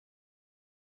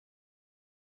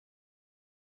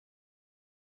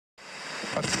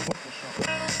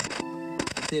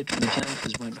The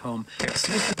janitors went home.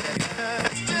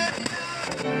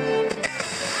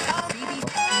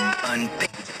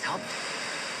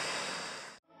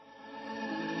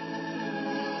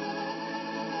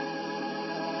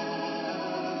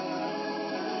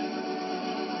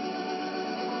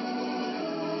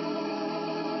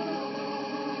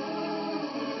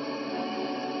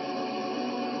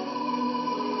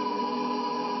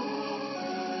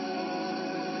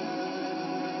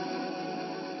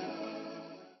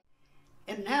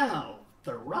 And now,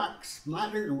 the Rock's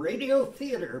Modern Radio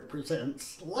Theater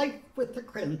presents Life with the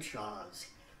Crenshaws,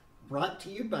 brought to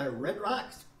you by Red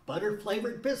Rock's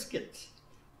Butter-Flavored Biscuits.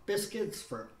 Biscuits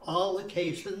for all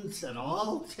occasions and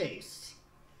all tastes.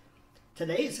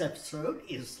 Today's episode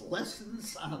is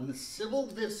Lessons on Civil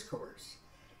Discourse.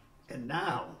 And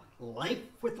now, Life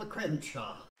with the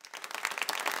Crenshaw.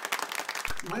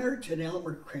 Marge and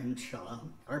Elmer Crenshaw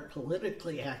are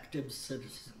politically active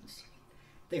citizens.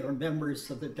 They are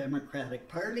members of the Democratic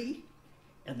Party,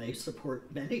 and they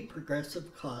support many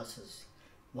progressive causes,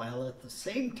 while at the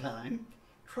same time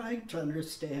trying to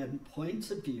understand points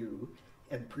of view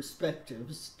and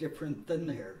perspectives different than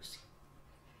theirs.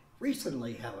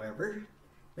 Recently, however,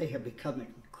 they have become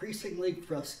increasingly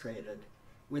frustrated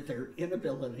with their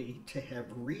inability to have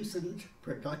reasoned,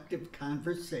 productive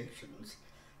conversations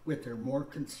with their more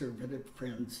conservative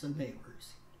friends and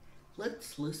neighbors.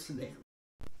 Let's listen in.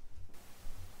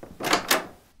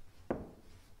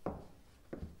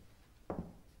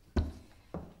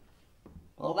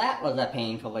 Well, that was a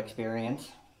painful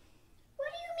experience. What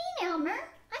do you mean, Elmer?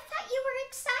 I thought you were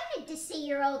excited to see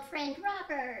your old friend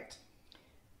Robert.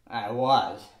 I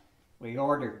was. We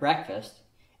ordered breakfast,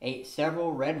 ate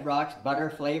several Red Rock's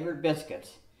butter-flavored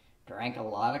biscuits, drank a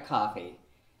lot of coffee.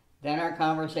 Then our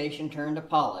conversation turned to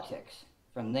politics.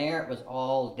 From there, it was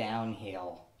all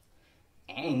downhill.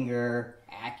 Anger,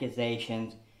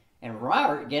 accusations, and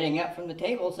Robert getting up from the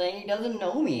table saying he doesn't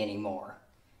know me anymore.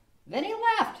 Then he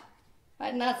left.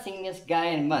 I'd not seen this guy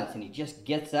in months, and he just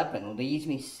gets up and leaves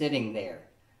me sitting there,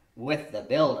 with the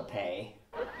bill to pay.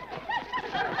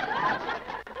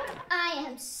 I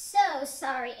am so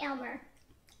sorry, Elmer.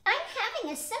 I'm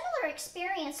having a similar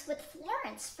experience with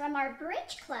Florence from our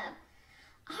bridge club.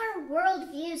 Our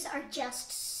worldviews are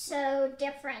just so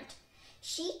different.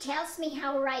 She tells me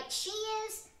how right she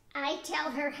is, I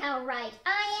tell her how right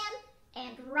I am,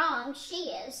 and wrong she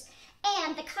is,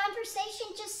 and the conversation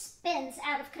just spins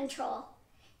out of control.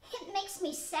 It makes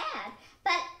me sad,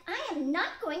 but I am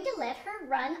not going to let her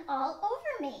run all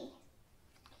over me.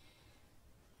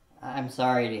 I'm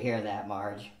sorry to hear that,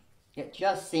 Marge. It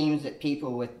just seems that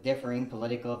people with differing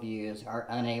political views are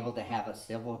unable to have a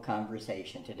civil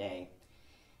conversation today.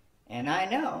 And I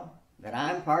know that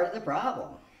I'm part of the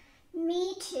problem.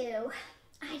 Me too.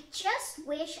 I just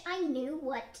wish I knew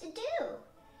what to do.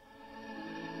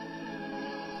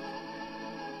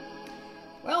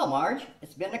 Well, Marge,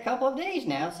 it's been a couple of days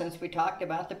now since we talked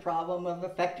about the problem of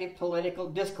effective political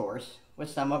discourse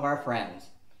with some of our friends.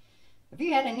 Have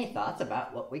you had any thoughts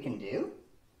about what we can do?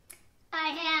 I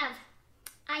have.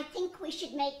 I think we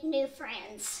should make new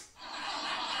friends.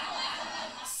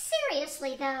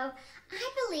 Seriously, though,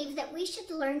 I believe that we should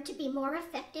learn to be more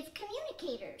effective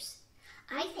communicators.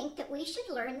 I think that we should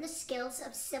learn the skills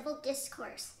of civil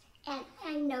discourse, and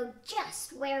I know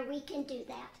just where we can do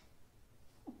that.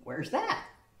 Where's that?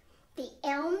 The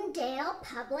Elmdale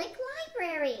Public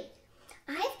Library.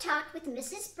 I've talked with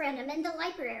Mrs. Brenneman, the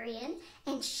librarian,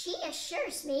 and she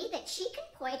assures me that she can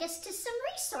point us to some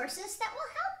resources that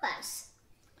will help us.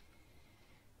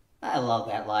 I love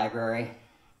that library.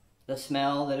 The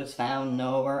smell that is found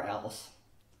nowhere else.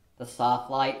 The soft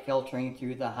light filtering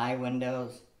through the high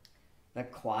windows. The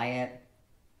quiet.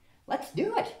 Let's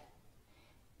do it.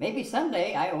 Maybe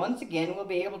someday I once again will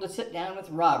be able to sit down with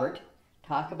Robert,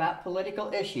 talk about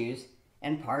political issues,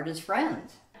 and part as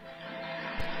friends.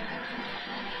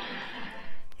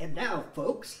 And now,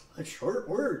 folks, a short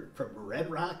word from Red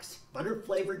Rock's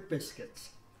Butter-Flavored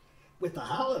Biscuits. With the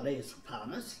holidays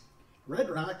upon us, Red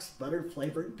Rock's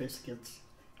Butter-Flavored Biscuits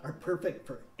are perfect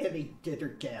for any dinner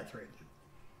gathering.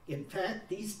 In fact,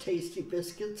 these tasty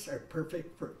biscuits are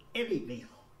perfect for any meal,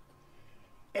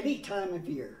 any time of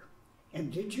year.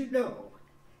 And did you know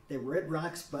that Red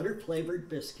Rock's Butter-Flavored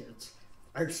Biscuits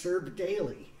are served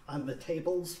daily on the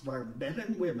tables of our men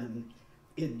and women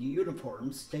in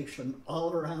uniforms stationed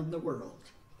all around the world?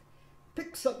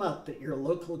 Pick some up at your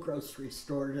local grocery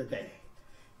store today.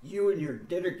 You and your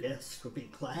dinner guests will be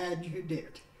glad you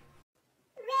did.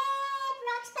 Red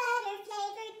Rock's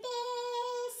butter-flavored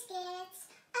biscuits,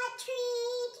 a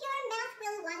treat your mouth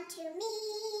will want to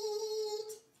meet.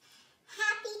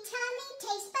 Happy tummy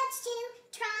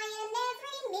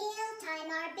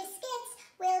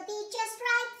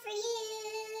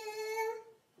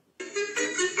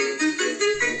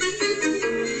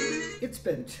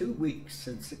been 2 weeks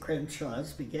since the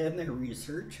Crenshaws began their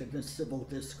research into civil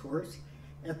discourse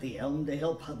at the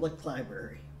Ellendale Public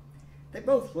Library. They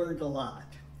both learned a lot,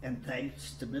 and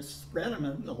thanks to Mrs.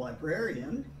 Brenneman, the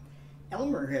librarian,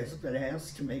 Elmer has been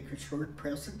asked to make a short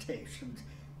presentation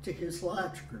to his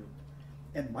lodge group,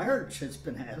 and Marge has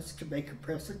been asked to make a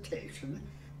presentation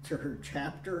to her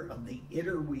chapter of the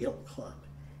Inner Wheel Club.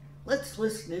 Let's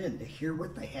listen in to hear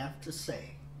what they have to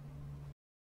say.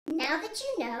 Now that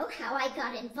you know how I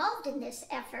got involved in this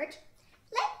effort,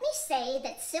 let me say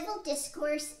that civil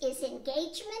discourse is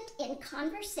engagement in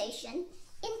conversation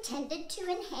intended to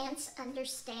enhance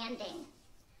understanding.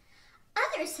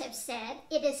 Others have said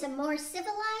it is a more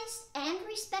civilized and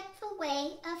respectful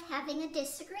way of having a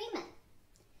disagreement.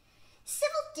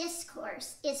 Civil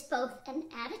discourse is both an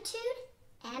attitude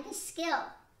and a skill.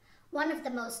 One of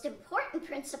the most important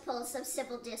principles of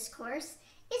civil discourse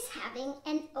is having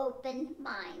an open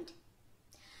mind.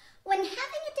 When having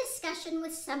a discussion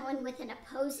with someone with an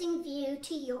opposing view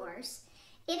to yours,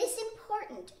 it is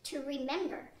important to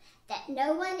remember that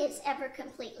no one is ever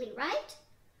completely right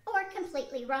or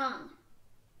completely wrong.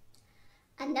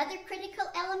 Another critical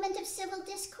element of civil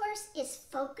discourse is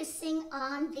focusing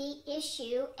on the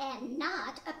issue and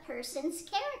not a person's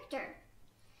character.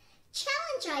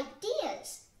 Challenge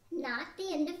ideas, not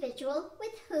the individual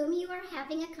with whom you are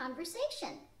having a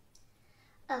conversation.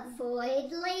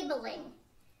 Avoid labeling.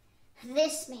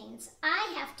 This means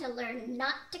I have to learn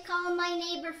not to call my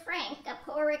neighbor Frank a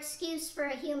poor excuse for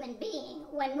a human being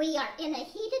when we are in a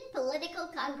heated political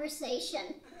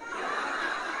conversation.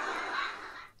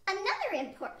 Another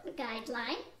important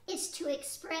guideline is to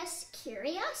express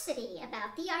curiosity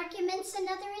about the arguments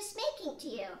another is making to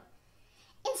you.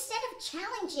 Instead of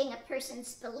challenging a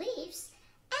person's beliefs,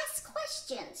 ask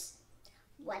questions.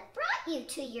 What brought you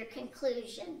to your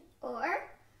conclusion? Or,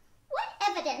 what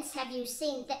evidence have you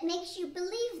seen that makes you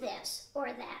believe this or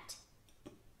that?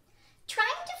 Trying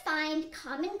to find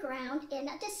common ground in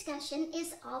a discussion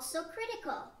is also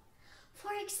critical.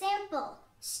 For example,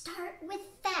 start with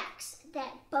facts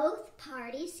that both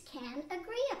parties can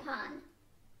agree upon.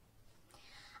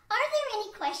 Are there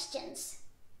any questions?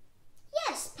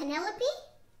 Yes, Penelope?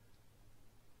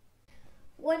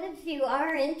 What if you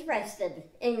are interested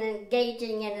in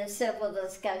engaging in a civil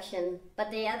discussion, but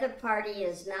the other party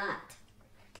is not?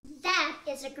 That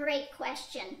is a great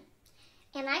question.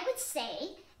 And I would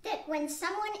say that when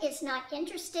someone is not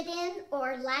interested in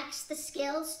or lacks the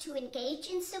skills to engage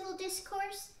in civil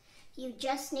discourse, you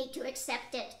just need to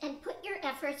accept it and put your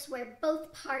efforts where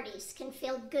both parties can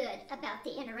feel good about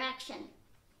the interaction.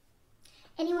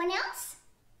 Anyone else?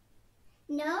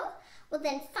 No? Well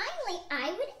then finally I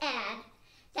would add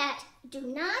that do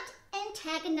not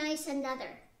antagonize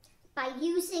another by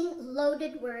using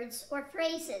loaded words or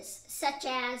phrases such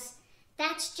as,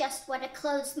 "That's just what a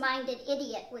closed-minded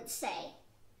idiot would say."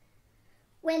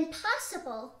 When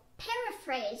possible,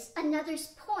 paraphrase another's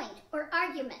point or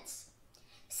arguments,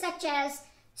 such as,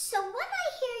 "So what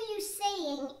I hear you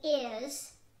saying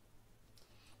is,"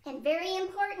 and very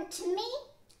important to me,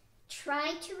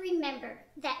 try to remember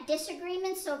that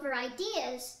disagreements over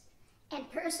ideas and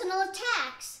personal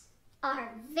attacks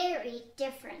are very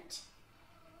different.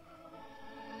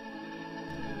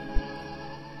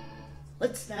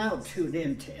 Let's now tune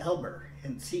in to Elmer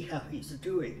and see how he's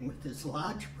doing with his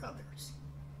lodge brothers.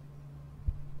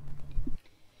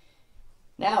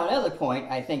 Now, another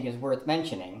point I think is worth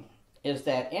mentioning is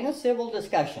that in a civil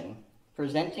discussion,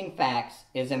 presenting facts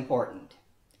is important.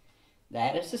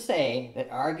 That is to say that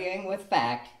arguing with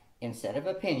fact instead of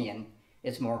opinion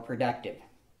is more productive.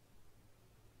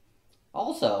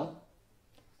 Also,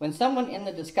 when someone in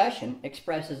the discussion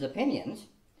expresses opinions,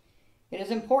 it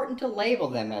is important to label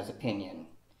them as opinion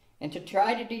and to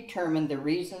try to determine the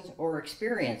reasons or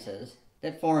experiences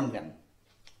that formed them.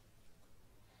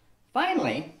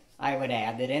 Finally, I would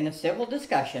add that in a civil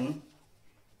discussion,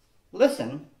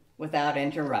 listen without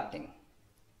interrupting.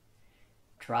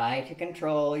 Try to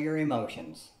control your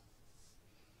emotions.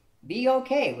 Be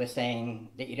okay with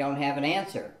saying that you don't have an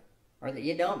answer or that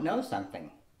you don't know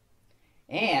something.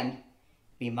 And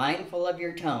be mindful of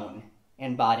your tone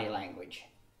and body language.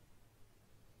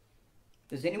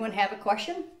 Does anyone have a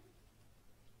question?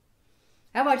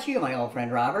 How about you, my old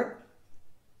friend Robert?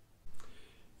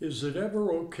 Is it ever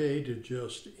okay to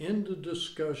just end a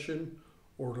discussion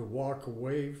or to walk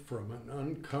away from an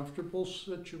uncomfortable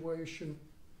situation?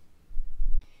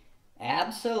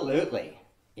 Absolutely.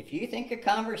 If you think a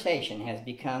conversation has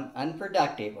become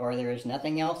unproductive or there is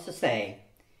nothing else to say,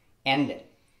 end it.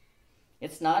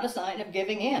 It's not a sign of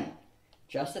giving in,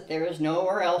 just that there is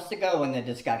nowhere else to go in the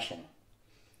discussion.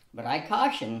 But I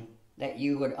caution that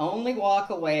you would only walk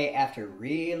away after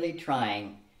really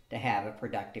trying to have a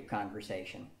productive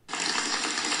conversation.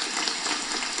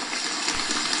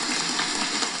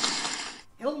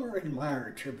 Elmer and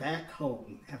Marge are back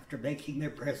home after making their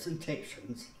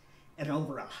presentations, and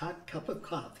over a hot cup of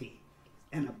coffee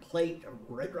and a plate of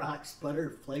Red Rocks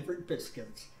butter-flavored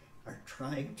biscuits are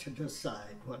trying to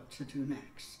decide what to do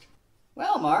next.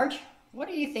 Well, Marge, what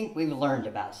do you think we've learned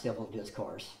about civil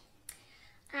discourse?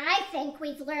 I think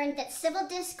we've learned that civil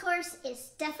discourse is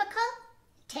difficult,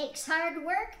 takes hard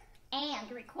work,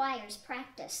 and requires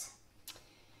practice.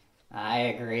 I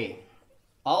agree.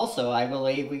 Also, I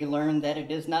believe we learned that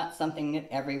it is not something that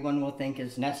everyone will think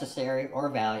is necessary or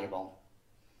valuable.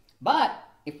 But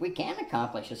if we can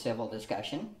accomplish a civil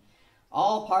discussion,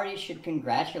 all parties should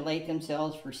congratulate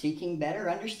themselves for seeking better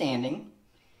understanding,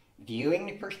 viewing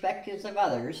the perspectives of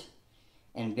others,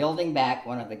 and building back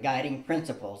one of the guiding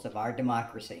principles of our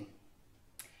democracy.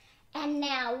 And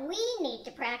now we need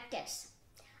to practice.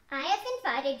 I have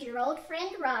invited your old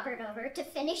friend Robert over to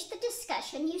finish the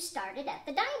discussion you started at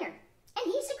the diner, and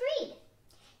he's agreed.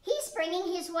 He's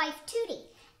bringing his wife Tootie,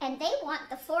 and they want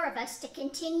the four of us to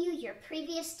continue your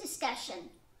previous discussion,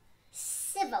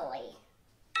 civilly.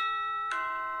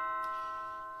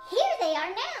 Here they are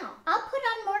now. I'll put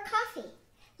on more coffee.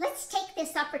 Let's take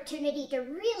this opportunity to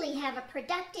really have a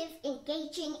productive,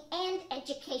 engaging, and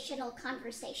educational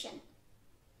conversation.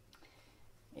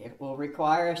 It will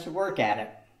require us to work at it,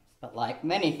 but like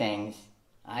many things,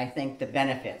 I think the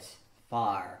benefits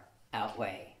far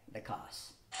outweigh the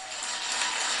costs.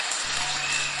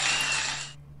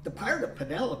 The part of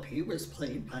Penelope was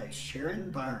played by Sharon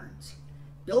Barnes.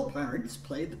 Bill Barnes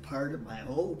played the part of my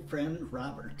old friend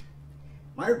Robert.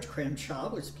 Marge Crenshaw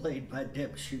was played by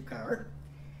Deb Shukar.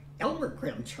 Elmer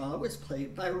Crenshaw was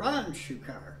played by Ron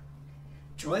Shukar.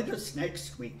 Join us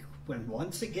next week when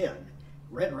once again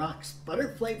Red Rock's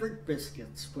butter-flavored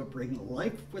biscuits will bring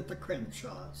life with the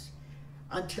Crenshaws.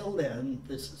 Until then,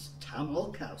 this is Tom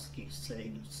Olkowski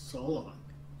saying so long.